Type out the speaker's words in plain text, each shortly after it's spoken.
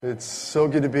It's so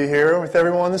good to be here with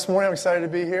everyone this morning. I'm excited to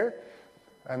be here.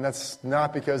 And that's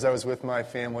not because I was with my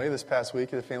family this past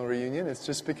week at the family reunion. It's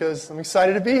just because I'm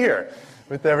excited to be here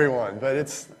with everyone. But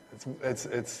it's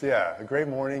a great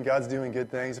morning. God's doing good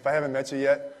things. If I haven't met you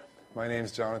yet, my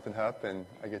name's Jonathan Hupp, and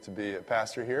I get to be a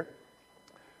pastor here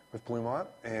with Bluemont.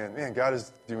 And man, God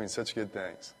is doing such good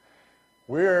things.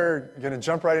 We're going to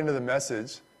jump right into the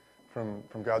message from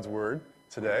God's Word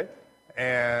today.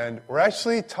 And we're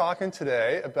actually talking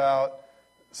today about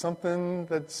something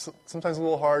that's sometimes a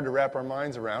little hard to wrap our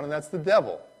minds around, and that's the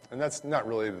devil. And that's not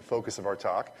really the focus of our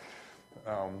talk.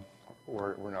 That's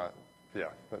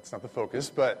not the focus,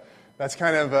 but that's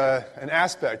kind of an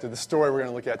aspect of the story we're going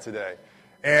to look at today.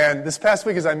 And this past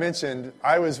week, as I mentioned,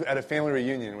 I was at a family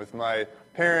reunion with my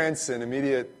parents and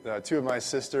two of my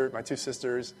two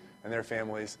sisters and their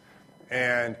families.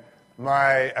 And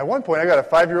at one point, I got a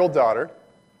 5-year-old daughter.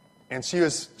 And she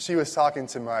was talking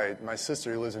to my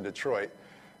sister who lives in Detroit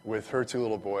with her 2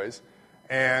 little boys.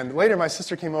 And later my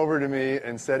sister came over to me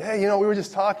and said, hey, we were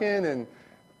just talking, and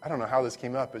I don't know how this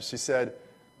came up, but she said,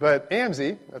 but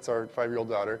Amzie, that's our 5-year-old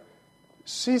daughter,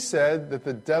 she said that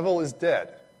the devil is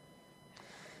dead.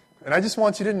 And I just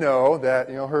want you to know that,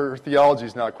 her theology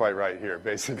is not quite right here,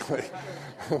 basically.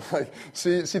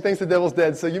 She thinks the devil's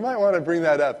dead, so you might want to bring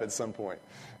that up at some point.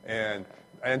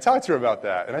 And talk to her about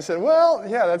that. And I said, well,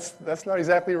 yeah, that's not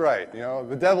exactly right.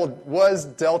 The devil was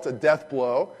dealt a death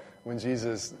blow when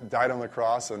Jesus died on the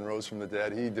cross and rose from the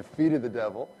dead. He defeated the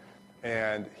devil,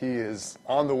 and he is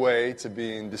on the way to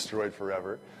being destroyed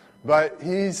forever. But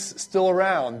he's still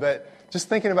around. But just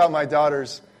thinking about my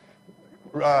daughter's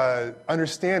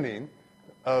understanding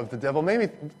of the devil,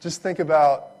 maybe just think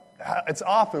about how it's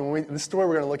often, the story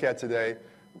we're going to look at today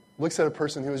looks at a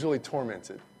person who is really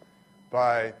tormented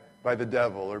by the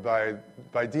devil or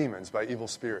by demons, by evil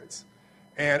spirits.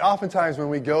 And oftentimes when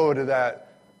we go to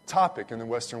that topic in the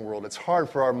Western world, it's hard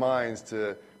for our minds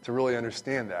to really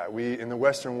understand that. In the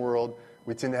Western world,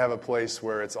 we tend to have a place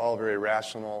where it's all very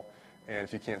rational, and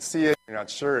if you can't see it, you're not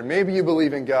sure, and maybe you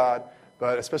believe in God,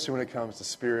 but especially when it comes to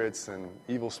spirits and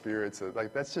evil spirits,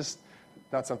 that's just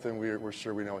not something we're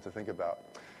sure we know what to think about.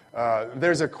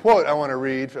 There's a quote I want to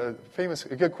read, a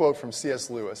good quote from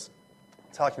C.S. Lewis,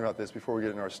 talking about this before we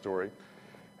get into our story.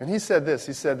 And he said this,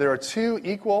 there are 2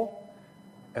 equal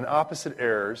and opposite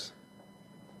errors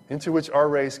into which our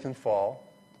race can fall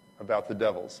about the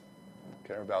devils,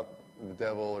 about the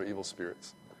devil or evil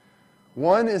spirits.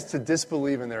 One is to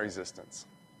disbelieve in their existence.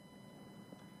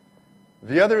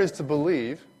 The other is to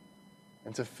believe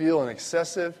and to feel an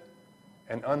excessive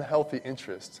and unhealthy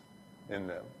interest in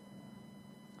them.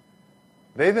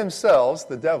 They themselves,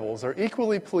 the devils, are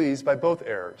equally pleased by both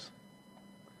errors,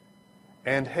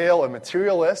 and hail a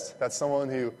materialist, that's someone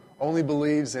who only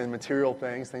believes in material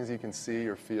things you can see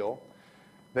or feel.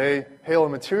 They hail a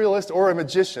materialist or a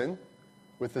magician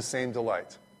with the same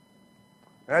delight.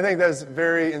 And I think that is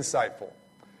very insightful,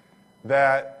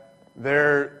 that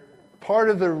part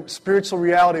of the spiritual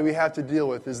reality we have to deal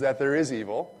with is that there is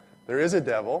evil, there is a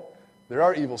devil, there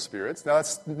are evil spirits. Now,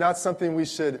 that's not something we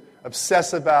should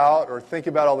obsess about or think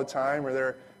about all the time,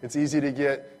 or it's easy to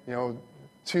get,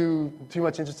 too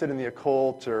much interested in the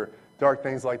occult or dark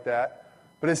things like that.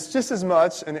 But it's just as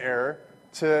much an error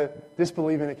to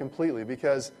disbelieve in it completely,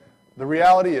 because the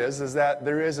reality is that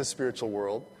there is a spiritual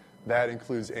world that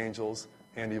includes angels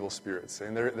and evil spirits,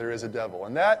 and there is a devil,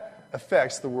 and that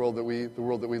affects the world that we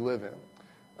live in.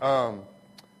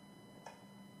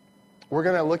 We're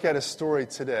going to look at a story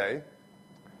today.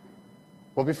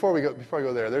 Well, before I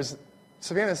go there,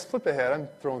 Savannah, flip ahead. I'm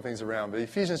throwing things around. But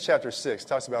Ephesians chapter 6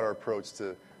 talks about our approach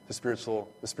to the spiritual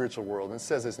world. And it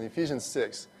says this in Ephesians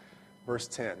 6, verse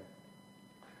 10.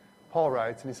 Paul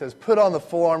writes, and he says, put on the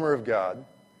full armor of God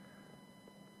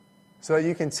so that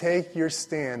you can take your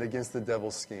stand against the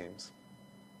devil's schemes.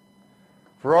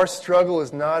 For our struggle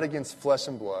is not against flesh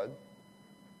and blood,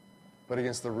 but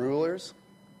against the rulers,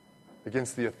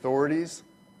 against the authorities,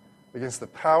 against the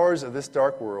powers of this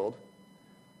dark world,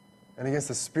 and against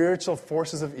the spiritual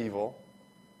forces of evil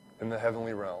in the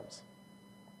heavenly realms.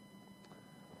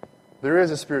 There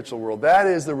is a spiritual world. That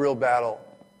is the real battle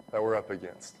that we're up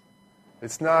against.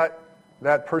 It's not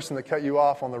that person that cut you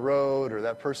off on the road or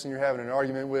that person you're having an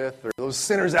argument with or those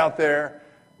sinners out there.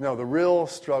 No, the real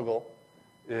struggle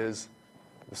is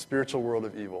the spiritual world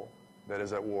of evil that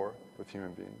is at war with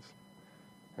human beings.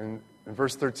 And in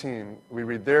verse 13, we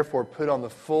read, therefore put on the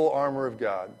full armor of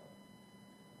God,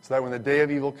 so that when the day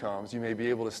of evil comes, you may be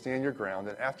able to stand your ground,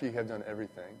 and after you have done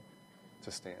everything,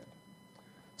 to stand.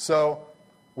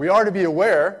 We are to be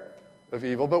aware of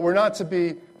evil, but we're not to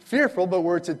be fearful, but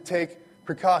we're to take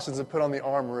precautions to put on the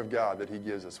armor of God that he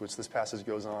gives us, which this passage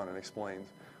goes on and explains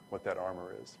what that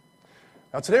armor is.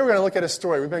 Now today we're going to look at a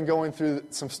story. We've been going through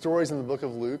some stories in the book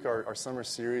of Luke. Our summer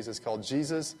series is called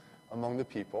Jesus Among the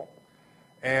People.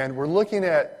 And we're looking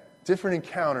at different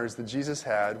encounters that Jesus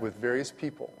had with various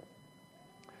people.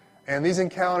 And these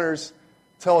encounters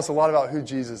tell us a lot about who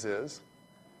Jesus is.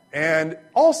 And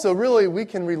also, really, we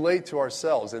can relate to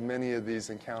ourselves in many of these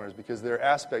encounters because there are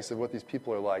aspects of what these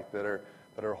people are like that are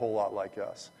a whole lot like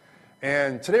us.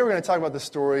 And today we're going to talk about the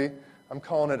story. I'm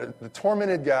calling it The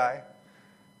Tormented Guy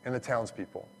and the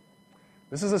Townspeople.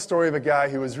 This is a story of a guy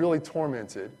who was really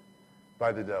tormented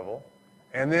by the devil,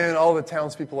 and then all the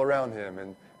townspeople around him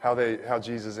and how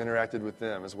Jesus interacted with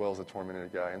them as well as the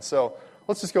tormented guy. And so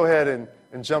let's just go ahead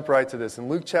and jump right to this. In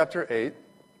Luke chapter 8,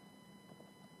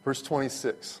 verse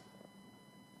 26,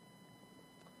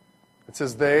 it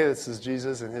says, this is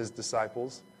Jesus and his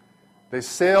disciples, they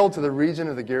sailed to the region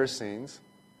of the Gerasenes,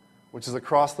 which is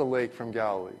across the lake from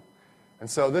Galilee. And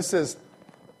so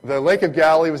the Lake of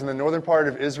Galilee was in the northern part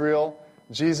of Israel.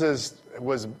 Jesus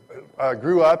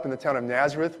grew up in the town of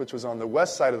Nazareth, which was on the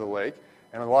west side of the lake,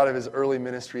 and a lot of his early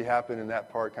ministry happened in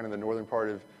that part, kind of the northern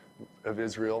part of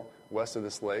Israel, west of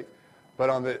this lake. But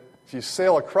if you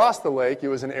sail across the lake, it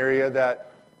was an area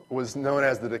that was known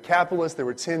as the Decapolis. There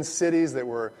were 10 cities that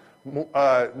were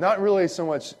not really so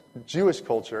much Jewish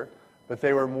culture, but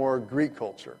they were more Greek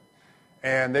culture.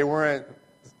 And they weren't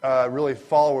really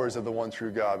followers of the one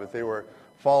true God, but they were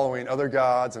following other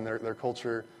gods, and their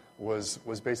culture was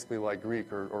basically like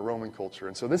Greek or Roman culture.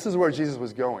 And so this is where Jesus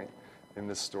was going in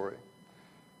this story.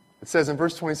 It says in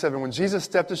verse 27, when Jesus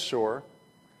stepped ashore,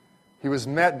 he was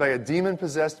met by a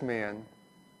demon-possessed man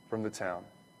from the town.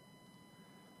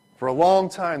 For a long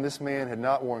time, this man had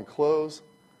not worn clothes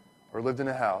or lived in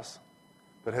a house,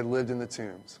 but had lived in the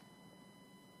tombs.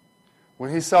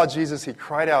 When he saw Jesus, he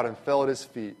cried out and fell at his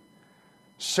feet,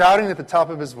 shouting at the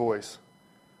top of his voice,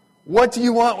 "What do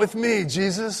you want with me,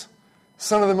 Jesus,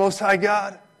 Son of the Most High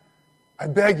God? I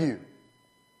beg you,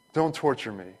 don't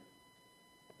torture me."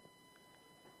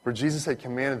 For Jesus had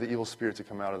commanded the evil spirit to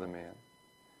come out of the man.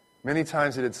 Many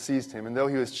times it had seized him, and though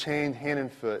he was chained hand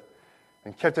and foot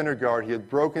and kept under guard, he had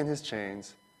broken his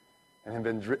chains and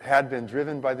had been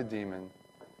driven by the demon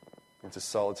into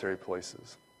solitary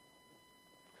places.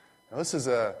 Now this is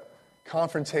a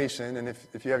confrontation, and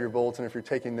if you have your bulletin, if you're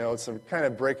taking notes, I'm kind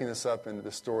of breaking this up into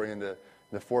the story into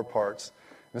 4 parts.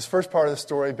 In this first part of the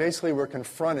story, basically we're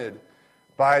confronted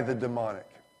by the demonic.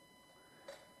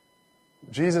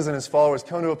 Jesus and his followers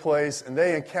come to a place, and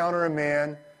they encounter a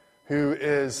man who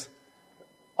is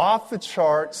off the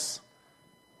charts,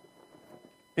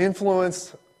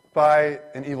 influenced by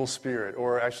an evil spirit,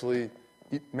 or actually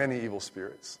many evil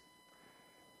spirits.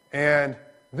 And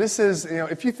this is,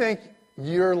 if you think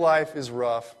your life is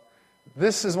rough,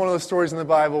 this is one of those stories in the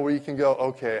Bible where you can go,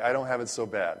 okay, I don't have it so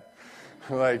bad.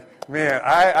 Like, man,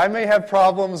 I may have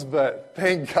problems, but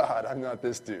thank God I'm not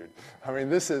this dude. I mean,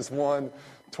 this is one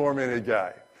tormented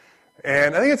guy.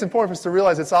 And I think it's important for us to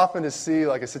realize it's often to see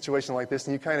like a situation like this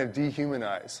and you kind of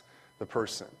dehumanize the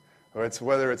person.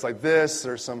 Whether it's like this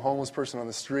or some homeless person on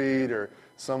the street or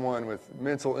someone with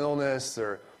mental illness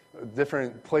or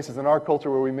different places in our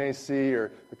culture where we may see,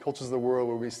 or the cultures of the world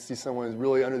where we see someone who's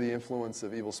really under the influence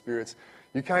of evil spirits,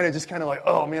 you kind of like,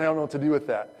 oh man, I don't know what to do with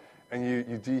that. And you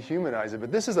dehumanize it.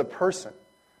 But this is a person.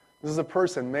 This is a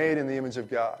person made in the image of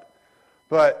God.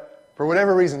 But for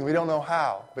whatever reason, we don't know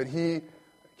how, but he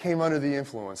came under the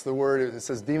influence. The word, it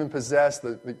says demon-possessed.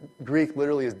 The Greek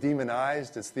literally is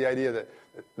demonized. It's the idea that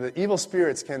the evil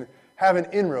spirits can have an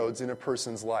inroads in a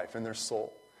person's life, in their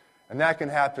soul. And that can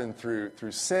happen through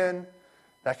sin.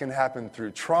 That can happen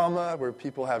through trauma, where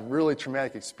people have really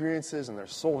traumatic experiences and their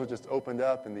souls are just opened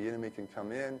up and the enemy can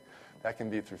come in. That can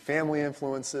be through family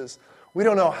influences. We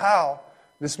don't know how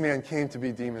this man came to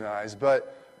be demonized,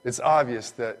 but it's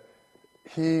obvious that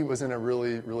he was in a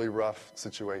really, really rough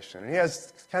situation. And he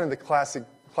has kind of the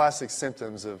classic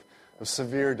symptoms of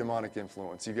severe demonic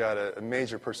influence. You've got a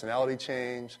major personality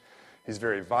change. He's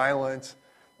very violent,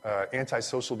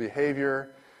 antisocial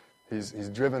behavior. He's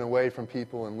driven away from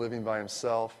people and living by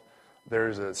himself.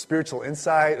 There's a spiritual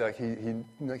insight. Like he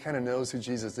kind of knows who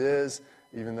Jesus is,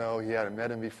 even though he hadn't met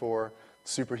him before.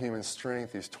 Superhuman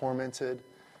strength. He's tormented.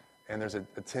 And there's a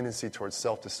tendency towards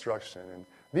self-destruction. And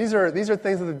these are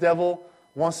things that the devil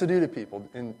wants to do to people.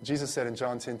 And Jesus said in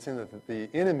John 10:10 that the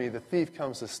enemy, the thief,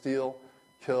 comes to steal,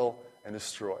 kill, and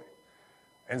destroy.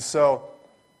 And so,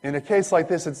 in a case like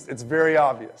this, it's very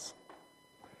obvious.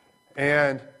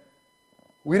 And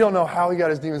we don't know how he got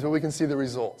his demons, but we can see the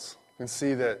results. We can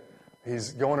see that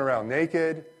he's going around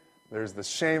naked. There's the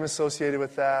shame associated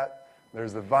with that.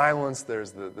 There's the violence.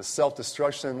 There's the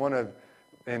self-destruction.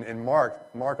 In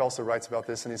Mark also writes about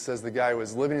this, and he says the guy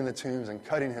was living in the tombs and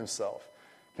cutting himself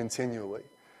continually.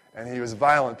 And he was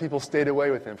violent. People stayed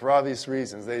away with him for obvious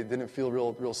reasons. They didn't feel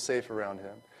real safe around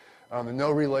him.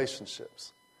 No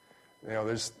relationships.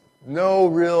 There's no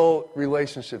real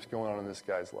relationships going on in this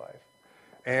guy's life.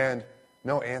 And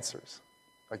no answers.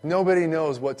 Like, nobody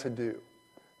knows what to do.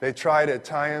 They try to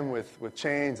tie him with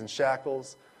chains and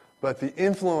shackles, but the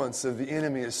influence of the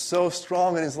enemy is so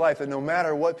strong in his life that no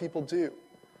matter what people do,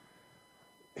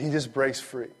 he just breaks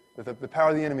free. The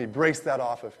power of the enemy breaks that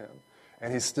off of him,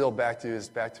 and he's still back to his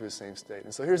same state.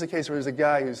 And so here's a case where there's a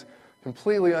guy who's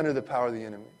completely under the power of the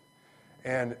enemy,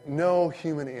 and no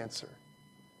human answer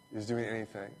is doing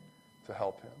anything to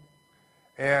help him.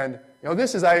 And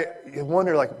this is, I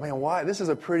wonder, man, why? This is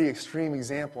a pretty extreme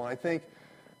example, and I think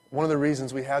one of the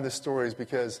reasons we have this story is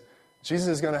because Jesus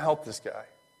is going to help this guy.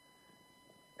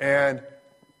 And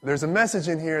there's a message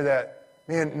in here that,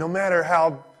 man, no matter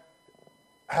how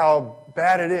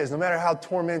bad it is, no matter how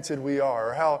tormented we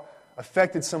are, or how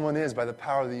affected someone is by the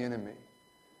power of the enemy,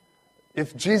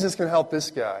 if Jesus can help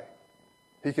this guy,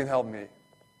 he can help me.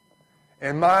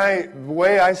 And the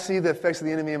way I see the effects of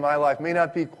the enemy in my life may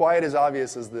not be quite as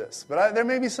obvious as this, but there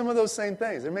may be some of those same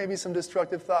things. There may be some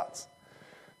destructive thoughts.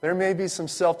 There may be some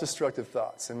self-destructive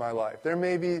thoughts in my life. There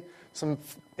may be some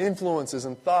influences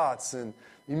and thoughts and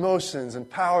emotions and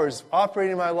powers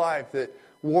operating in my life that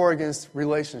war against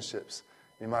relationships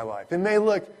in my life. It may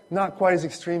look not quite as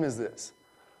extreme as this,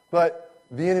 but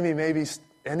the enemy may be,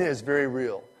 and is, very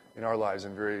real in our lives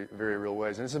in very, very real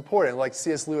ways. And it's important, like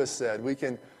C.S. Lewis said, we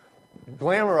can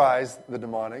glamorize the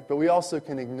demonic, but we also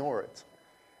can ignore it,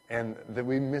 and that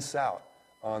we miss out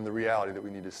on the reality that we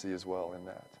need to see as well in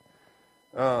that.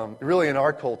 Really, in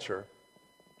our culture,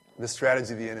 the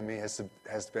strategy of the enemy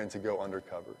has been to go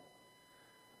undercover.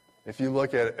 If you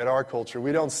look at our culture,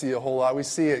 we don't see a whole lot. We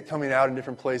see it coming out in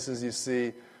different places. You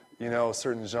see,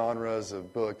 certain genres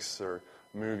of books or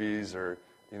movies or,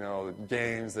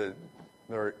 games that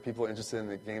there are people interested in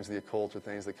the games of the occult or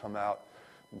things that come out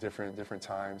in different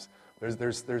times.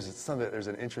 There's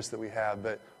an interest that we have,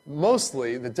 but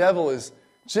mostly the devil is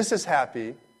just as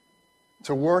happy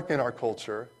to work in our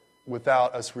culture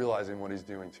without us realizing what he's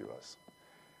doing to us.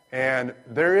 And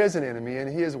there is an enemy,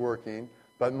 and he is working,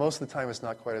 but most of the time it's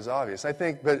not quite as obvious. I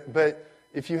think, but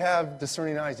if you have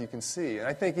discerning eyes, you can see. And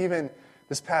I think even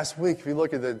this past week, if you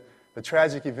look at the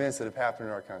tragic events that have happened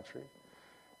in our country,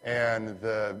 and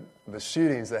the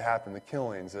shootings that happened, the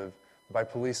killings by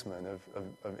policemen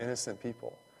of innocent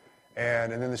people,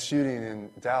 and then the shooting in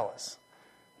Dallas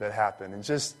that happened,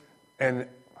 and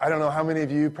I don't know how many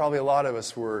of you, probably a lot of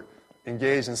us, were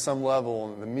engaged in some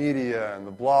level in the media and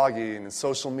the blogging and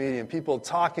social media and people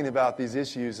talking about these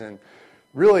issues. And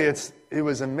really, it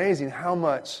was amazing how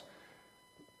much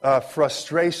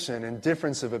frustration and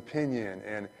difference of opinion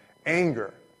and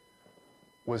anger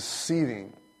was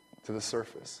seething to the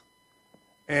surface.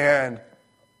 And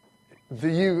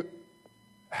you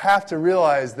have to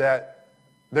realize that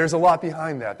there's a lot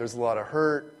behind that. There's a lot of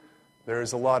hurt.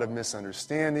 There's a lot of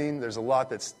misunderstanding. There's a lot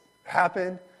that's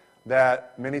happened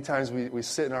that many times we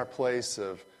sit in our place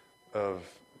of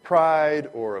pride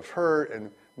or of hurt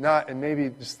and maybe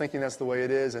just thinking that's the way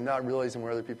it is and not realizing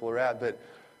where other people are at. But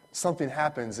something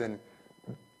happens, and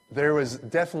there was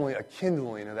definitely a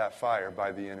kindling of that fire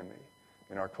by the enemy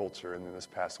in our culture in this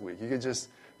past week. You could just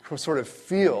sort of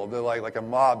feel the like a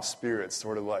mob spirit,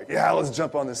 sort of like, yeah, let's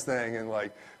jump on this thing and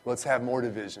let's have more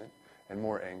division and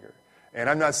more anger. And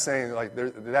I'm not saying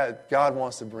that God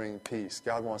wants to bring peace.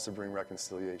 God wants to bring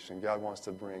reconciliation. God wants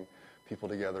to bring people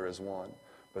together as one.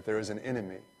 But there is an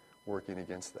enemy working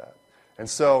against that. And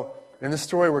so in this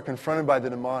story, we're confronted by the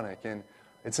demonic. And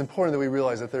it's important that we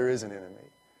realize that there is an enemy.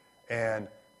 And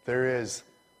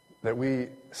that we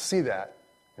see that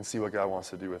and see what God wants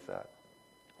to do with that.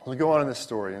 We go on in this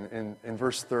story in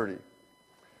verse 30.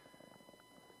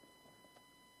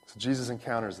 So Jesus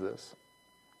encounters this.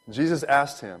 Jesus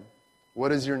asked him,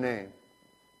 "What is your name?"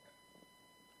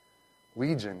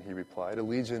 "Legion," he replied. A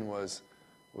legion was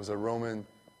a Roman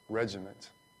regiment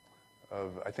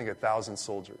of, I think, 1,000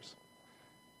 soldiers.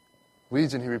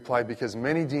 "Legion," he replied, because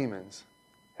many demons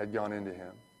had gone into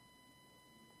him.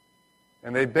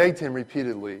 And they begged him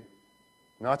repeatedly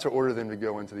not to order them to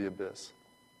go into the abyss.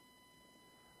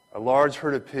 A large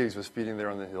herd of pigs was feeding there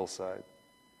on the hillside.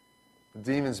 The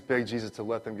demons begged Jesus to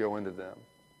let them go into them,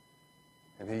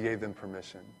 and he gave them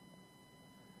permission.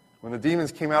 When the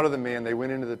demons came out of the man, they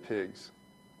went into the pigs,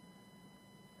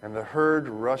 and the herd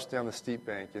rushed down the steep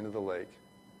bank into the lake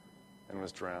and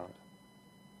was drowned.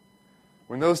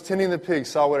 When those tending the pigs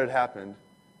saw what had happened,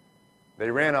 they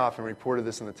ran off and reported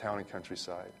this in the town and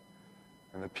countryside.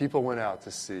 And the people went out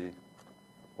to see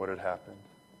what had happened.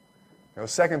 Now, the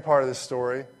second part of this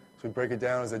story, as we break it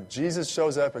down, is that Jesus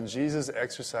shows up and Jesus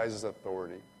exercises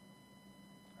authority.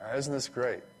 Now, isn't this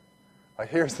great? Like,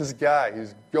 here's this guy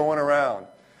who's going around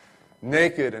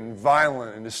naked and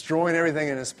violent and destroying everything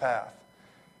in his path.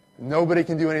 Nobody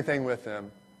can do anything with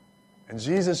him. And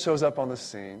Jesus shows up on the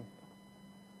scene,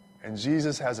 and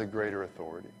Jesus has a greater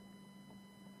authority.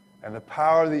 And the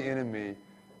power of the enemy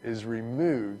is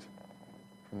removed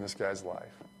from this guy's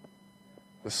life.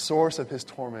 The source of his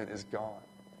torment is gone.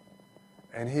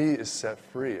 And he is set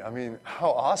free. I mean, how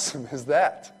awesome is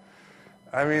that?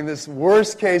 I mean, this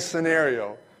worst case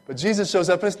scenario. But Jesus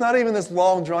shows up, and it's not even this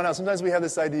long drawn out. Sometimes we have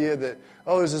this idea that,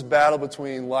 there's this battle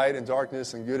between light and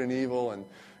darkness and good and evil, and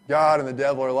God and the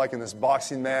devil are like in this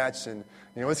boxing match, and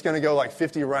it's going to go like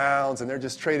 50 rounds, and they're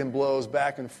just trading blows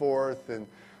back and forth.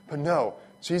 But no,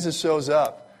 Jesus shows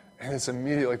up. And it's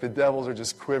immediately like the devils are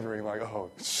just quivering like, oh,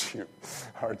 shoot,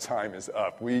 our time is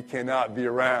up. We cannot be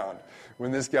around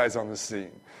when this guy's on the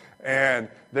scene. And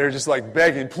they're just like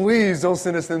begging, please don't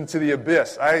send us into the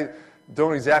abyss. I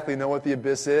don't exactly know what the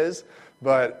abyss is,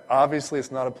 but obviously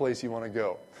it's not a place you want to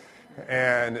go.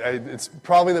 And it's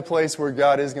probably the place where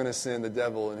God is going to send the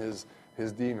devil and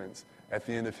his demons at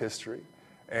the end of history.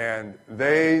 And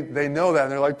they know that,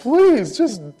 and they're like, please,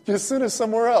 just send us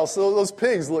somewhere else. Those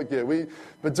pigs look good,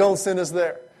 but don't send us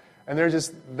there. And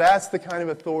that's the kind of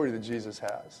authority that Jesus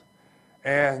has.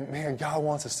 And man, God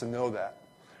wants us to know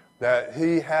that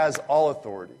he has all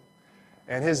authority.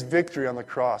 And his victory on the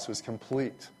cross was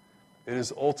complete. It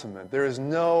is ultimate. There is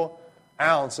no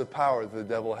ounce of power that the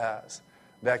devil has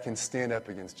that can stand up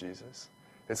against Jesus.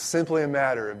 It's simply a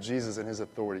matter of Jesus and his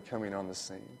authority coming on the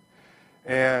scene.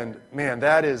 And man,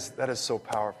 that is so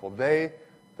powerful. The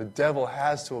devil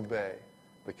has to obey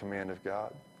the command of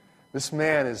God. This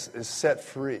man is set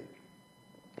free.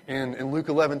 In Luke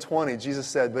 11:20, Jesus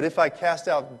said, but if I cast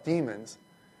out demons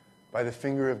by the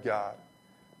finger of God,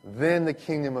 then the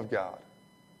kingdom of God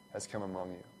has come among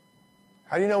you.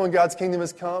 How do you know when God's kingdom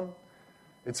has come?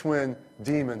 It's when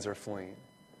demons are fleeing.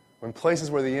 When places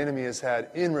where the enemy has had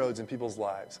inroads in people's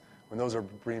lives, when those are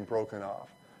being broken off.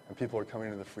 And people are coming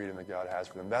into the freedom that God has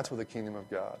for them. That's what the kingdom of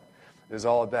God is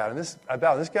all about. And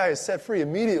this guy is set free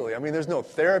immediately. I mean, there's no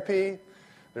therapy.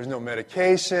 There's no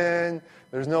medication.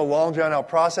 There's no long, drawn-out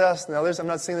process. Now, I'm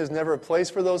not saying there's never a place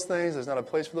for those things. There's not a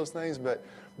place for those things. But,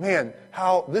 man,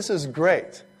 this is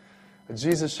great.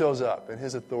 Jesus shows up, and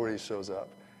his authority shows up,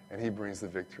 and he brings the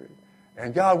victory.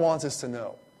 And God wants us to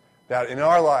know that in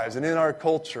our lives and in our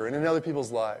culture and in other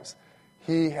people's lives,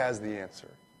 he has the answer.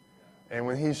 And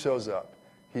when he shows up,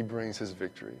 he brings his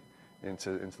victory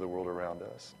into the world around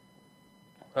us.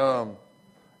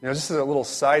 Just as a little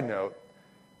side note,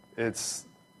 it's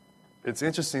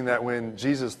interesting that when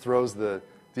Jesus throws the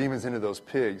demons into those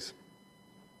pigs,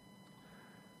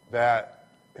 that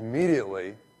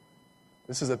immediately,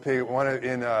 this is a pig,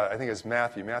 I think it's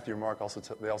Matthew or Mark,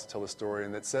 they also tell the story,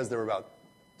 and it says there were about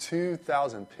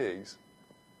 2,000 pigs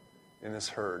in this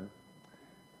herd.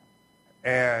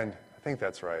 And I think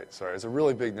that's right. Sorry, it's a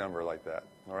really big number like that.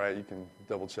 All right, you can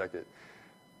double check it.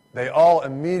 They all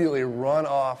immediately run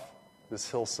off this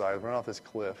hillside, run off this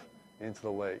cliff into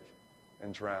the lake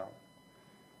and drown.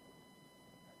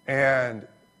 And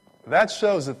that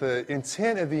shows that the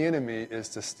intent of the enemy is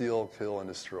to steal, kill, and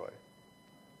destroy.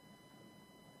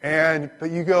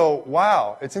 But you go,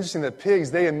 wow, it's interesting that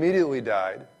pigs, they immediately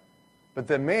died. But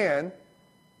the man,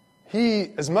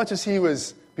 as much as he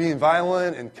was being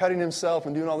violent and cutting himself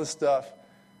and doing all this stuff,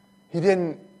 he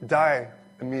didn't die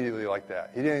immediately like that.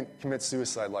 He didn't commit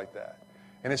suicide like that.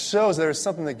 And it shows there is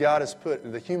something that God has put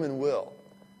in the human will.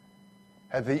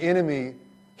 And the enemy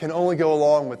can only go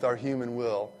along with our human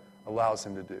will allows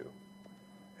him to do.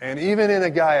 And even in a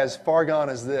guy as far gone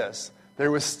as this, there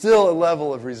was still a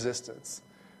level of resistance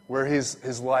where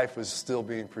his life was still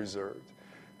being preserved.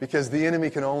 Because the enemy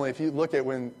can only, if you look at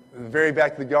when, the very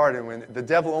back of the garden, when the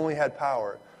devil only had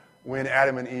power when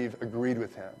Adam and Eve agreed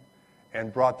with him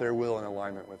and brought their will in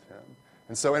alignment with him.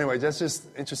 And so anyway, that's just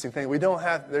an interesting thing.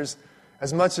 There's,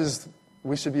 as much as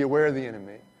we should be aware of the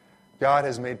enemy, God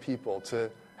has made people to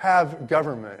have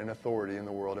government and authority in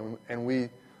the world. And we,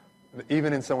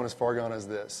 even in someone as far gone as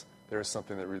this, there is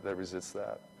something that resists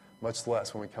that. Much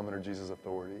less when we come under Jesus'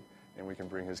 authority and we can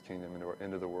bring his kingdom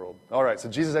into the world. All right, so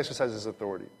Jesus exercises his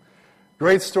authority.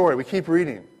 Great story. We keep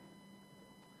reading.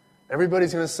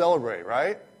 Everybody's going to celebrate,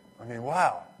 right? I mean,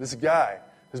 wow, this guy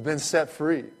has been set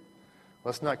free.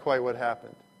 Well, that's not quite what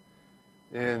happened.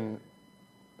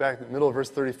 Back in the middle of verse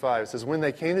 35, it says, when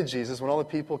they came to Jesus, when all the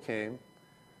people came,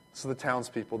 so the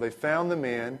townspeople, they found the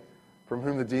man from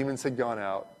whom the demons had gone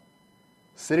out,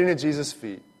 sitting at Jesus'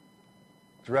 feet,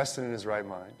 dressed in his right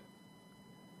mind.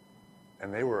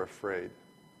 And they were afraid.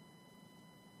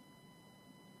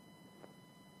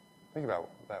 Think about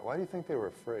that. Why do you think they were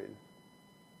afraid?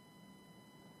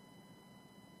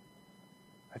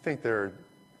 I think there are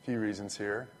a few reasons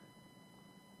here.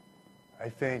 I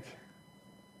think,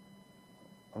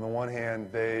 on the one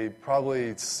hand, they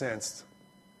probably sensed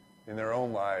in their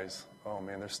own lives, oh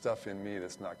man, there's stuff in me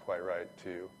that's not quite right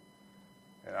too.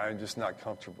 And I'm just not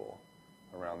comfortable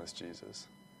around this Jesus.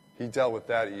 He dealt with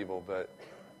that evil, but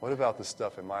what about the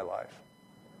stuff in my life?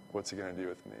 What's he going to do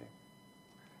with me?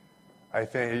 I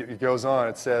think it goes on,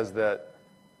 it says that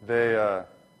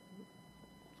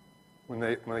when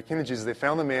they came to Jesus, they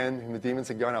found the man whom the demons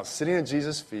had gone out, sitting at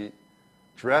Jesus' feet,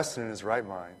 dressed and in his right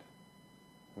mind.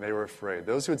 And they were afraid.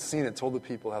 Those who had seen it told the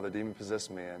people how the demon-possessed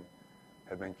man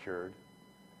had been cured.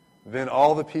 Then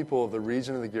all the people of the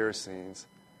region of the Gerasenes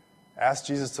asked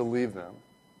Jesus to leave them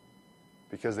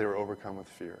because they were overcome with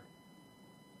fear.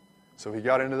 So he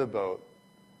got into the boat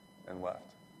and left.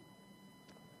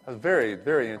 That was very,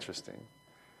 very interesting.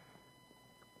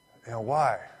 You know,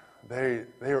 why? They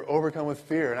were overcome with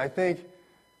fear. And I think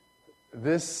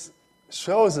this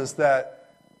shows us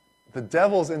that the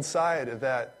devils inside of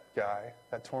that guy,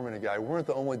 that tormented guy, weren't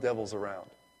the only devils around.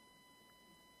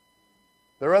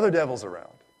 There are other devils around.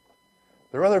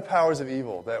 There are other powers of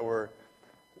evil that were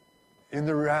in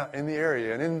the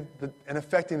area and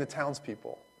affecting the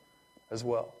townspeople as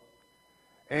well.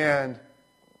 And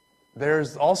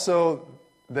there's also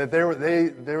that they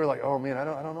were like, oh man, I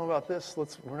don't know about this.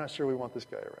 We're not sure we want this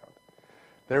guy around.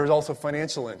 There was also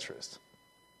financial interest,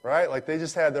 right? Like they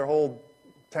just had their whole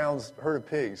town's herd of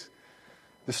pigs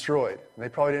destroyed. And they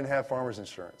probably didn't have farmers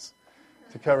insurance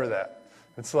to cover that.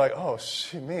 It's like, oh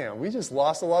shit, man, we just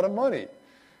lost a lot of money.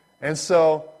 And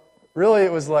so really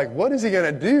it was like, what is he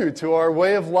going to do to our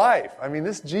way of life? I mean,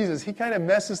 this Jesus, he kind of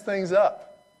messes things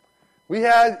up. We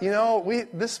had, we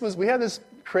had this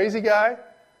crazy guy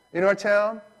in our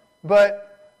town,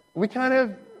 but we kind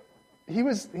of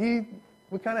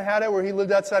had it where he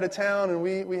lived outside of town and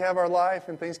we have our life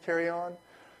and things carry on.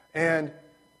 And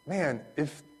man,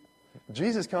 if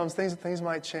Jesus comes, things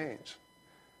might change.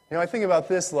 I think about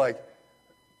this like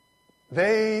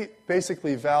they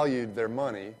basically valued their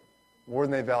money more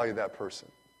than they valued that person.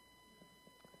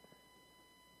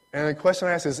 And the question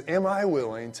I ask is, am I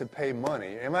willing to pay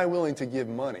money? Am I willing to give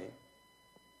money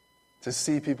to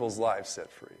see people's lives set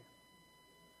free?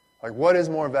 Like, what is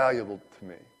more valuable to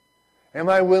me? Am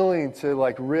I willing to,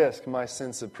 risk my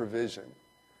sense of provision,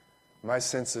 my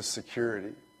sense of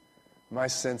security, my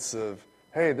sense of,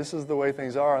 hey, this is the way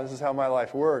things are, this is how my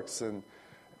life works, and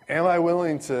am I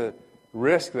willing to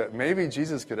risk that maybe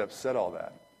Jesus could upset all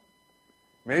that?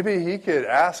 Maybe he could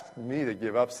ask me to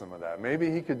give up some of that. Maybe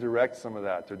he could direct some of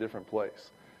that to a different place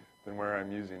than where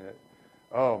I'm using it.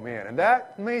 Oh, man. And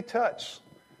that may touch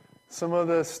some of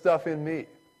the stuff in me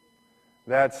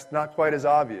that's not quite as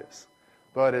obvious,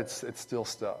 but it's still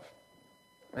stuff.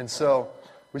 And so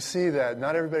we see that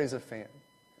not everybody's a fan.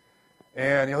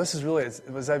 And, this is really, as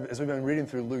we've been reading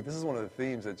through Luke, this is one of the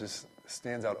themes that just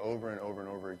stands out over and over and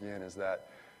over again, is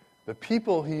that the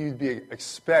people who you'd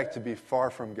expect to be far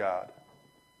from God,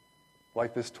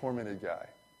 like this tormented guy,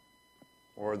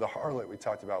 or the harlot we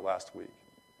talked about last week,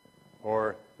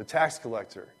 or the tax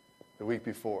collector the week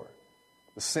before,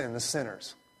 the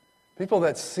sinners. People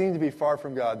that seem to be far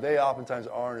from God, they oftentimes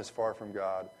aren't as far from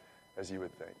God as you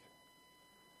would think.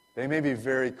 They may be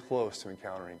very close to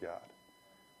encountering God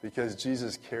because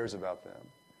Jesus cares about them.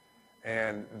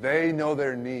 And they know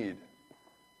their need.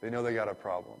 They know they got a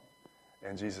problem.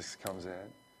 And Jesus comes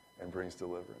in and brings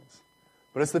deliverance.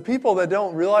 But it's the people that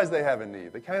don't realize they have a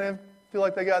need. They kind of feel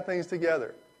like they got things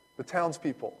together. The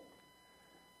townspeople.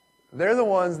 They're the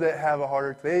ones that have a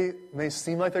harder... They may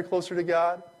seem like they're closer to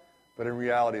God, but in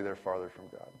reality, they're farther from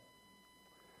God.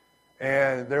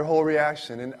 And their whole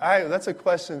reaction... And that's a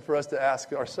question for us to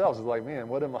ask ourselves. Is like, man,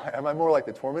 what am I? Am I more like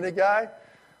the tormented guy?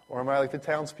 Or am I like the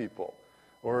townspeople?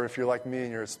 Or if you're like me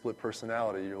and you're a split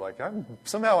personality, you're like,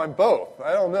 somehow I'm both.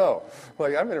 I don't know.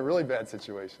 Like, I'm in a really bad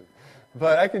situation.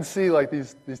 But I can see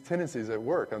these tendencies at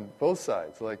work on both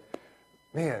sides. Like,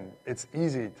 man, it's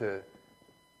easy to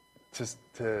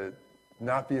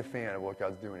not be a fan of what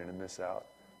God's doing and to miss out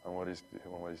on what he's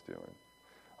doing.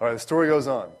 All right, the story goes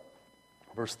on.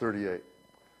 Verse 38.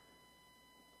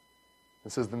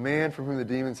 It says, the man from whom the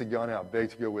demons had gone out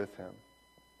begged to go with him.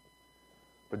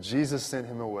 But Jesus sent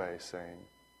him away, saying,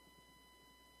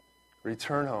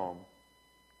 return home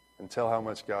and tell how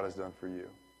much God has done for you.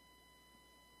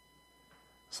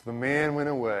 So the man went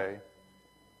away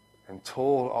and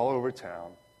told all over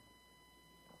town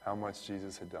how much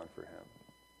Jesus had done for him.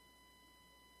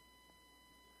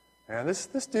 And this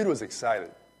dude was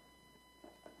excited.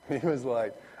 He was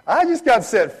like, I just got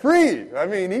set free. I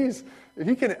mean,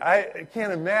 I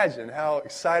can't imagine how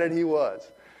excited he was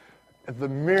at the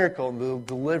miracle and the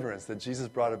deliverance that Jesus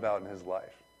brought about in his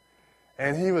life.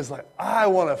 And he was like, I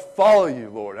want to follow you,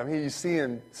 Lord. I mean, you see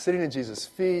him sitting at Jesus'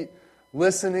 feet,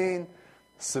 listening,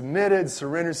 submitted,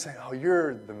 surrendered, saying, oh,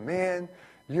 you're the man.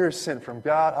 You're sent from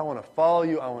God. I want to follow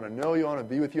you. I want to know you. I want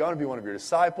to be with you. I want to be one of your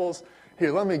disciples.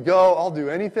 Here, let me go. I'll do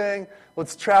anything.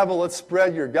 Let's travel. Let's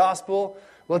spread your gospel.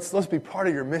 Let's be part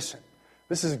of your mission.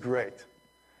 This is great.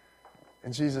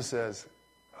 And Jesus says,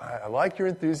 I like your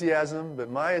enthusiasm, but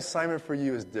my assignment for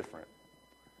you is different.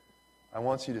 I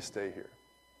want you to stay here.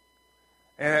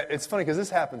 And it's funny because this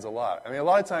happens a lot. I mean, a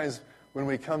lot of times when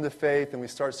we come to faith and we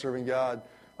start serving God,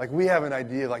 like we have an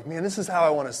idea, like, man, this is how I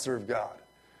want to serve God.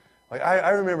 Like I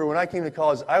remember when I came to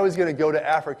college, I was going to go to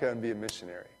Africa and be a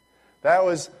missionary. That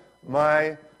was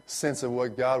my sense of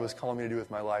what God was calling me to do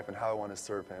with my life and how I want to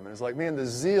serve him. And it's like, man, the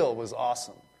zeal was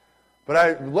awesome.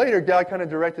 But later, God kind of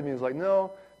directed me. He was like,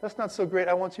 no, that's not so great.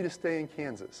 I want you to stay in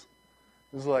Kansas.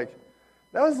 It was like,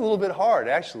 that was a little bit hard,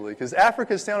 actually, because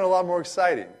Africa sounded a lot more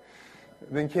exciting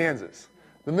than Kansas.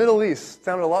 The Middle East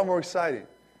sounded a lot more exciting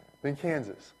than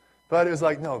Kansas. But it was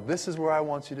like, no, this is where I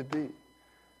want you to be.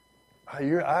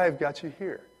 I've got you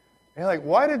here. And like,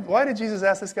 why did Jesus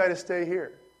ask this guy to stay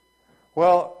here?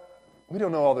 Well, we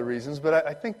don't know all the reasons, but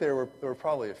I think there were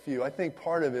probably a few. I think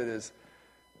part of it is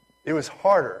it was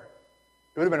harder.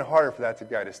 It would have been harder for that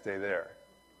guy to stay there,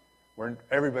 where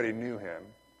everybody knew him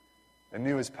and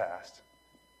knew his past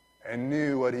and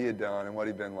knew what he had done and what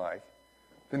he'd been like,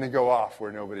 than to go off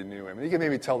where nobody knew him. And he could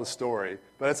maybe tell the story,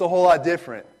 but it's a whole lot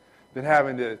different than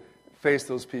having to face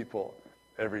those people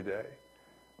every day.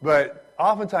 But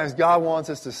oftentimes, God wants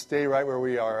us to stay right where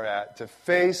we are at, to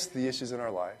face the issues in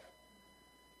our life,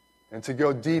 and to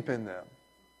go deep in them.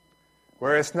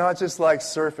 Where it's not just like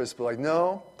surface, but like,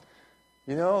 no,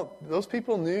 those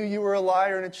people knew you were a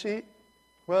liar and a cheat.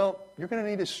 Well, you're going to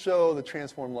need to show the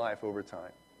transformed life over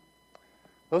time.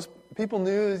 Those people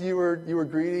knew you were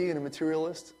greedy and a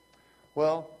materialist.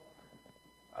 Well,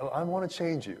 I want to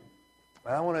change you.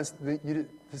 I want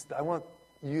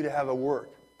you to have a work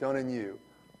done in you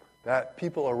that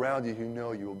people around you who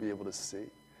know you will be able to see.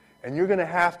 And you're going to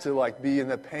have to be in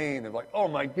the pain of oh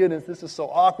my goodness, this is so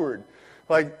awkward.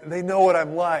 They know what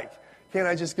I'm like. Can't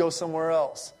I just go somewhere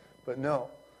else? But no,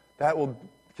 that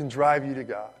can drive you to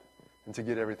God and to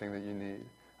get everything that you need.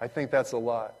 I think that's a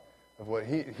lot of what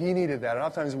he needed that. And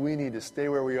oftentimes we need to stay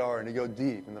where we are and to go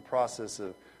deep in the process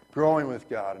of growing with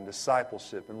God and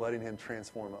discipleship and letting him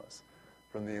transform us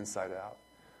from the inside out.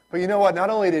 But you know what? Not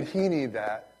only did he need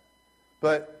that,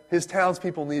 but his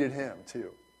townspeople needed him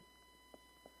too.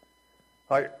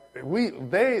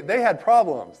 They had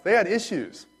problems. They had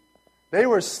issues. They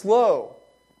were slow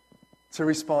to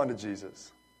respond to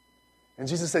Jesus. And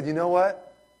Jesus said, you know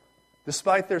what?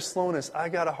 Despite their slowness, I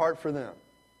got a heart for them.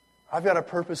 I've got a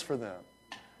purpose for them.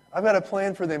 I've got a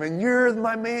plan for them. And you're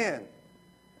my man.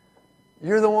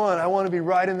 You're the one. I want to be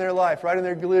right in their life, right in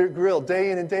their grill,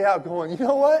 day in and day out, going, you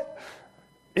know what?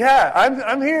 Yeah,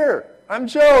 I'm here. I'm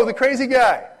Joe, the crazy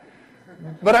guy.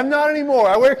 But I'm not anymore.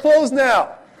 I wear clothes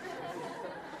now.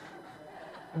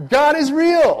 God is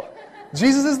real.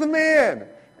 Jesus is the man.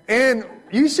 And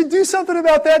you should do something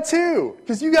about that too,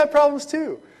 because you got problems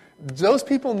too. Those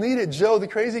people needed Joe, the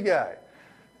crazy guy,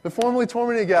 the formerly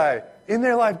tormented guy, in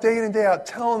their life day in and day out,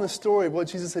 telling the story of what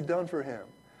Jesus had done for him.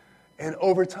 And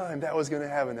over time, that was going to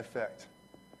have an effect.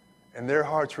 And their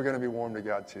hearts were going to be warm to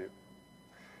God too.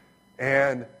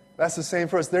 And that's the same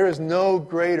for us. There is no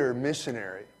greater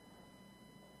missionary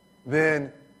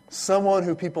than someone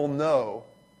who people know,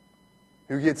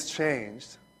 who gets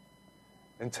changed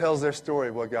and tells their story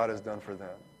of what God has done for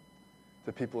them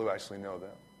to people who actually know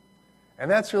them. And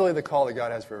that's really the call that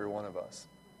God has for every one of us,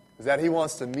 is that he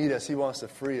wants to meet us, he wants to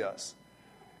free us,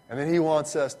 and then he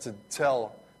wants us to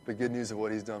tell the good news of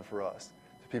what he's done for us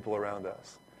to people around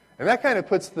us. And that kind of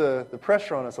puts the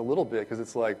pressure on us a little bit, because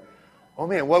it's like, oh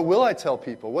man, what will I tell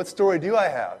people? What story do I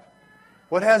have?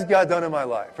 What has God done in my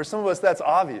life? For some of us, that's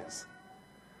obvious.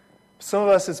 Some of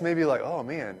us, it's maybe like, oh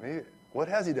man, what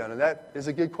has he done? And that is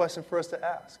a good question for us to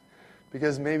ask,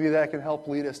 because maybe that can help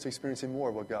lead us to experiencing more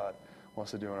of what God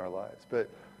wants to do in our lives. But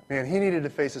man, he needed to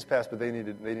face his past, but they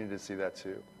needed to see that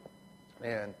too.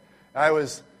 And I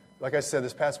was, like I said,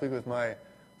 this past week with my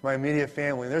immediate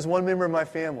family. And there's one member of my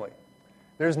family.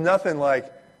 There's nothing like,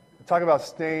 talk about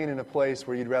staying in a place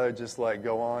where you'd rather just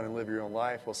go on and live your own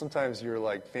life. Well, sometimes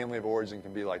your family of origin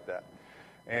can be like that.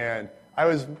 And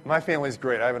my family's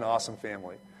great. I have an awesome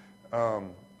family.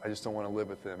 I just don't want to live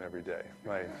with them every day,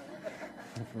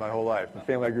 my whole life, the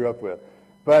family I grew up with.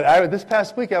 But this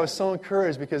past week, I was so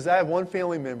encouraged because I have one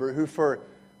family member who for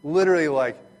literally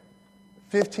like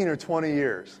 15 or 20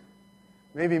 years,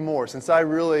 maybe more, since I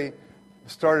really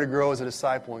started to grow as a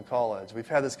disciple in college, we've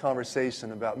had this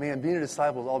conversation about, man, being a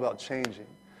disciple is all about changing.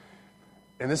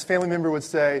 And this family member would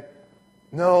say,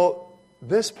 no,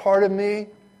 this part of me,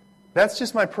 that's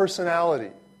just my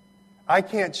personality. I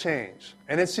can't change.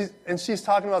 And she's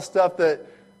talking about stuff that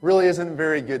really isn't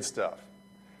very good stuff.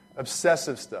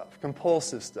 Obsessive stuff,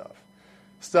 compulsive stuff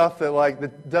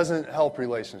that doesn't help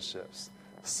relationships,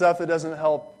 stuff that doesn't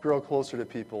help grow closer to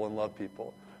people and love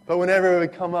people. But whenever it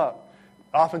would come up,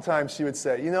 oftentimes she would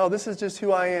say, this is just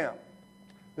who I am.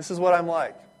 This is what I'm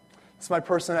like. It's my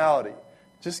personality.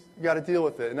 Just got to deal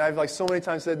with it. And I've so many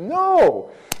times said,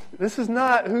 no, this is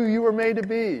not who you were made to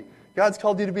be. God's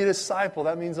called you to be a disciple.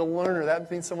 That means a learner.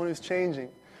 That means someone who's changing.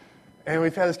 And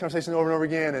we've had this conversation over and over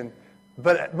again.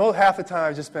 But half the time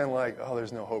I've just been like, oh,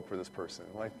 there's no hope for this person.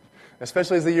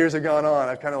 Especially as the years have gone on,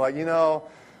 I've kind of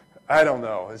I don't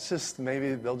know. It's just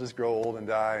maybe they'll just grow old and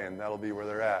die, and that'll be where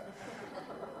they're at.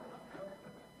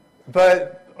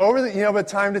 But but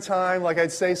time to time,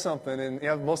 I'd say something, and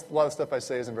a lot of the stuff I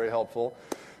say isn't very helpful.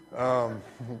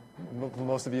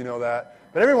 Most of you know that.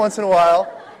 But every once in a while,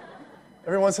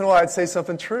 I'd say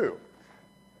something true,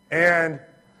 and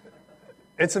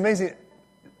it's amazing.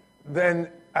 Then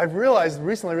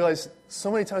recently I realized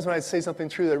so many times when I'd say something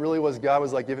true that really was God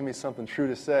was giving me something true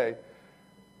to say.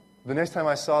 The next time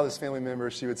I saw this family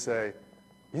member, she would say,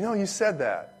 you said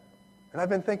that, and I've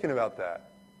been thinking about that.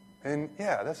 And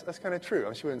yeah, that's kind of true.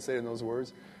 She wouldn't say it in those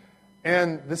words.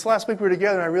 And this last week we were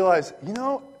together, and I realized,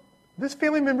 this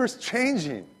family member's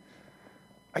changing.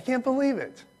 I can't believe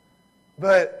it.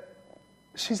 But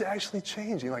she's actually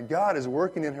changing. God is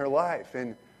working in her life,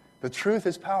 and the truth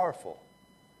is powerful.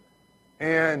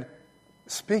 And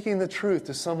speaking the truth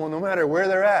to someone, no matter where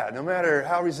they're at, no matter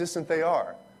how resistant they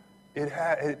are,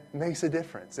 it makes a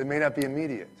difference. It may not be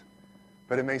immediate,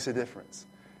 but it makes a difference.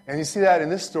 And you see that in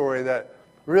this story that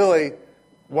really,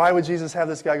 why would Jesus have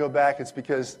this guy go back? It's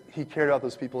because he cared about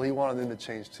those people. He wanted them to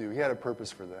change too. He had a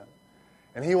purpose for them.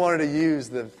 And he wanted to use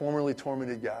the formerly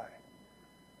tormented guy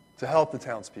to help the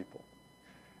townspeople.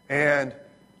 And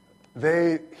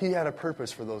he had a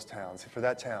purpose for those towns, for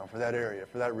that town, for that area,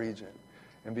 for that region,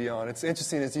 and beyond. It's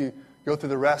interesting as you go through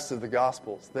the rest of the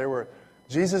Gospels.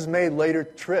 Jesus made later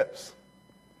trips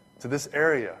to this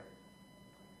area.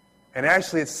 And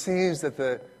actually it seems that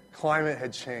the climate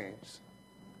had changed.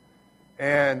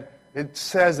 And it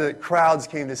says that crowds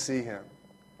came to see him.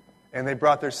 And they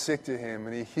brought their sick to him,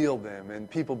 and he healed them, and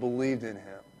people believed in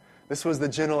him. This was the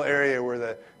general area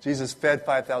where Jesus fed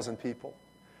 5,000 people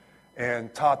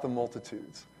and taught the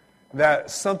multitudes. That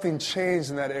something changed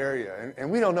in that area. And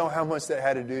we don't know how much that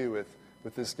had to do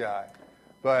with this guy.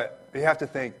 But you have to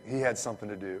think he had something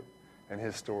to do, and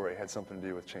his story had something to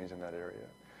do with changing that area.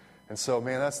 And so,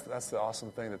 man, that's the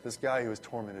awesome thing, that this guy who was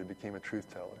tormented became a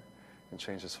truth teller and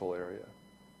changed this whole area.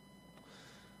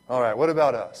 All right, what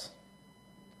about us?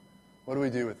 What do we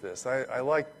do with this? I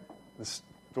like the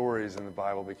stories in the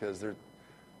Bible because there's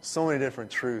so many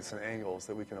different truths and angles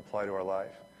that we can apply to our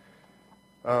life.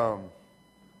 But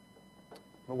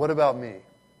what about me?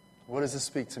 What does this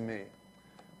speak to me?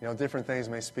 Different things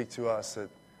may speak to us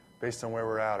based on where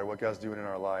we're at or what God's doing in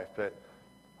our life. But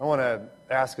I want to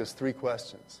ask us 3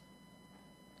 questions.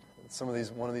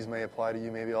 One of these may apply to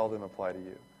you. Maybe all of them apply to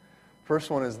you. First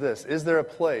one is this. Is there a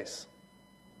place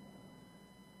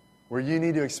where you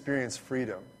need to experience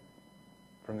freedom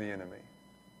from the enemy?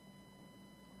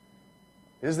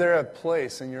 Is there a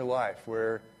place in your life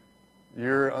where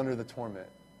you're under the torment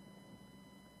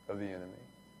of the enemy?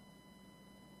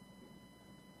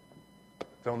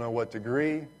 Don't know what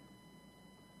degree.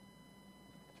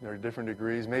 There are different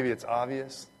degrees. Maybe it's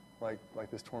obvious, like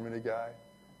this tormented guy.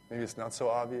 Maybe it's not so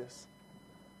obvious,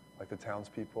 like the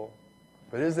townspeople.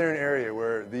 But is there an area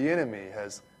where the enemy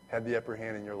has had the upper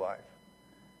hand in your life,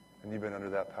 and you've been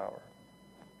under that power?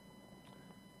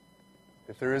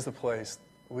 If there is a place,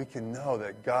 we can know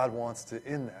that God wants to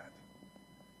end that.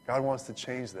 God wants to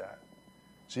change that.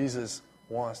 Jesus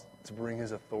wants to bring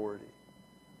his authority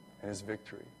and his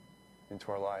victory into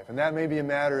our life. And that may be a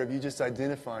matter of you just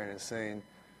identifying and saying,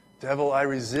 devil, I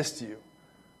resist you.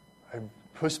 I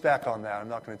push back on that. I'm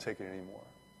not going to take it anymore.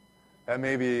 That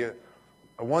may be a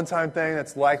one-time thing.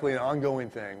 That's likely an ongoing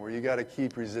thing where you got to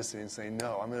keep resisting and saying,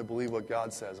 no, I'm going to believe what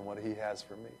God says and what he has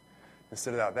for me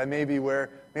instead of that. That may be where,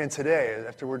 man, today,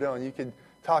 after we're done, you could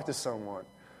talk to someone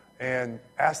and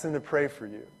ask them to pray for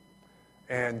you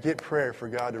and get prayer for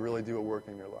God to really do a work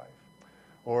in your life.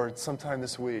 or sometime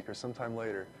this week or sometime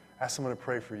later, ask someone to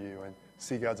pray for you and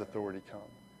see God's authority come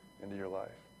into your life.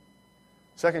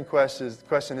 Second question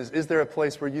is there a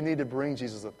place where you need to bring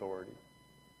Jesus' authority?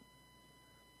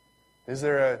 Is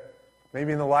there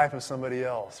maybe in the life of somebody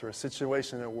else or a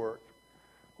situation at work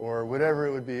or whatever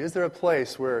it would be, is there a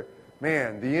place where,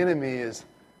 man, the enemy is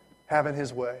having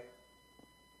his way,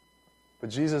 but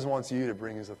Jesus wants you to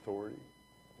bring his authority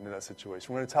into that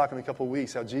situation? We're going to talk in a couple of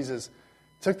weeks how Jesus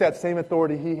took that same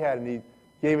authority he had and he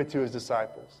gave it to his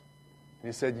disciples. And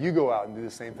he said, you go out and do the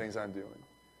same things I'm doing.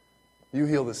 You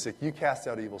heal the sick. You cast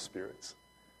out evil spirits.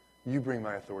 You bring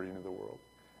my authority into the world.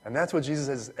 And that's what Jesus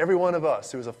says. Every one of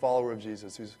us who is a follower of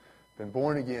Jesus, who's been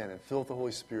born again and filled with the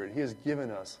Holy Spirit, he has given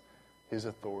us his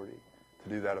authority to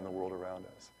do that in the world around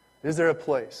us. Is there a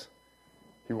place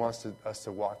he wants us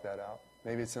to walk that out?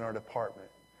 Maybe it's in our department.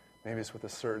 Maybe it's with a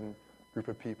certain group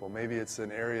of people. Maybe it's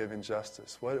an area of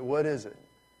injustice. What is it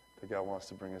that God wants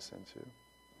to bring us into?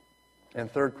 And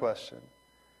third question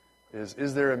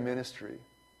is there a ministry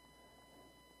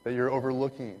that you're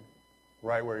overlooking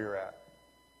right where you're at?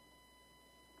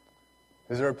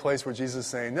 Is there a place where Jesus is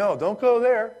saying, no, don't go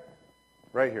there,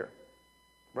 right here,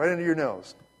 right under your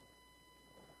nose,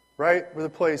 right where the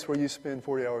place where you spend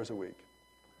 40 hours a week,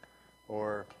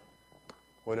 or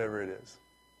whatever it is,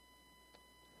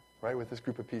 right with this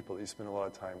group of people that you spend a lot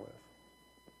of time with?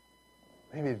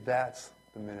 Maybe that's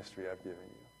the ministry I've given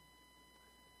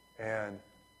you. And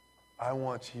I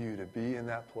want you to be in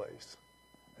that place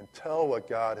and tell what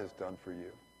God has done for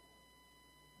you.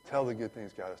 Tell the good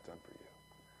things God has done for you.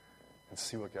 And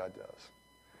see what God does.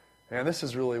 And this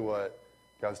is really what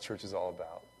God's church is all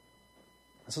about.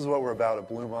 This is what we're about at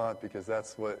Bluemont, because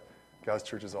that's what God's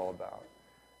church is all about.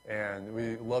 And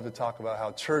we love to talk about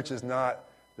how church is not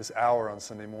this hour on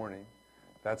Sunday morning.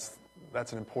 That's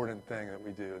an important thing that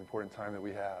we do, an important time that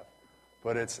we have.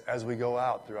 But it's as we go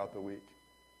out throughout the week,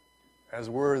 as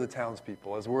we're the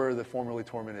townspeople, as we're the formerly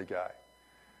tormented guy,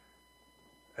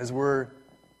 as we're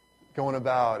going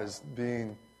about as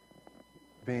being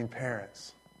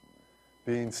parents,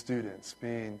 being students,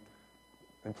 being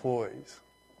employees,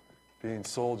 being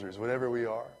soldiers, whatever we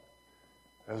are,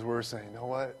 as we're saying, you know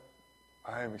what?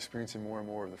 I am experiencing more and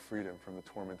more of the freedom from the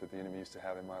torment that the enemy used to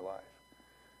have in my life.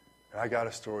 And I got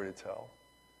a story to tell.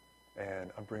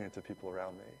 And I'm bringing it to people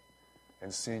around me.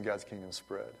 And seeing God's kingdom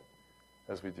spread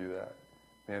as we do that.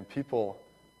 Man, people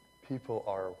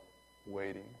are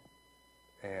waiting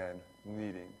and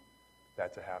needing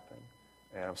that to happen.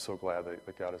 And I'm so glad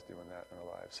that God is doing that in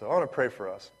our lives. So I want to pray for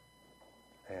us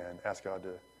and ask God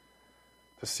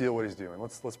to seal what he's doing.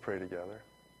 Let's pray together.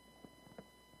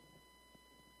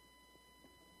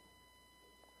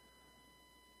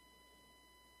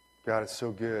 God, it's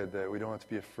so good that we don't have to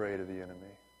be afraid of the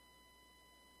enemy.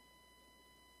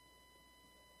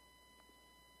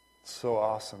 It's so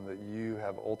awesome that you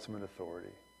have ultimate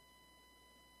authority.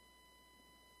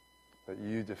 That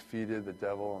you defeated the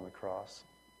devil on the cross.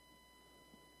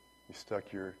 You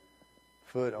stuck your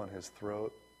foot on his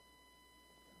throat.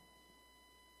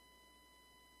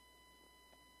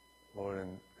 Lord,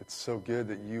 and it's so good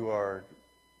that you are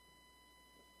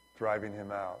driving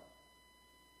him out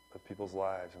of people's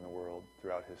lives in the world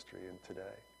throughout history and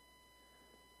today.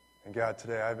 And God,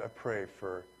 today I pray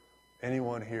for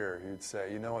anyone here who'd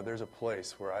say, you know what, there's a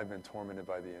place where I've been tormented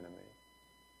by the enemy.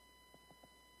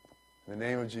 In the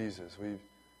name of Jesus, we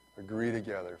agree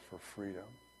together for freedom.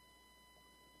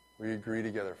 We agree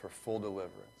together for full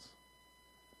deliverance.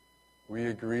 We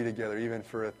agree together even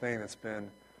for a thing that's been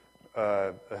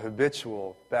a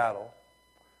habitual battle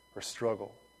or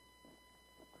struggle.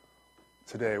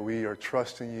 Today we are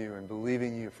trusting you and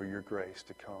believing you for your grace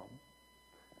to come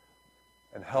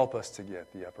and help us to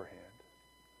get the upper hand.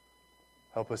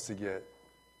 Help us to get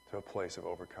to a place of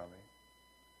overcoming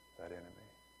that enemy.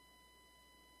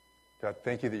 God,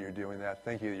 thank you that you're doing that.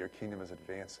 Thank you that your kingdom is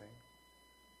advancing.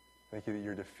 Thank you that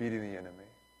you're defeating the enemy.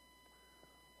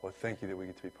 Lord, thank you that we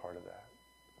get to be part of that.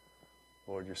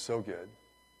 Lord, you're so good.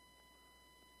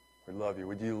 We love you.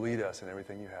 Would you lead us in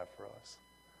everything you have for us?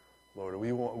 Lord,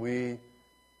 we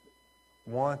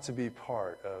want to be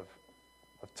part of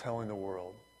telling the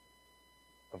world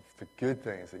of the good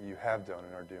things that you have done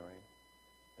and are doing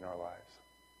in our lives.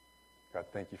 God,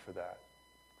 thank you for that.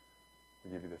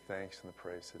 We give you the thanks and the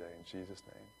praise today. In Jesus'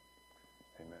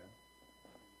 name, amen.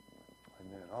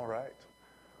 Amen. All right.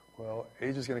 Well,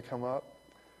 Age is going to come up.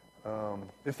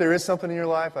 If there is something in your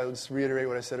life, I would just reiterate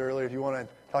what I said earlier. If you want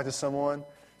to talk to someone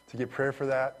to get prayer for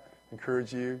that,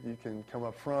 encourage you. You can come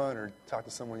up front or talk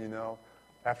to someone you know.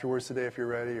 Afterwards today, if you're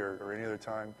ready, or any other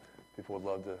time, people would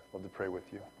love to pray with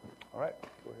you. All right,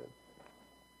 go ahead.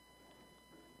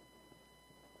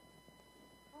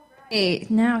 Hey,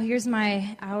 now here's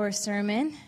my hour sermon.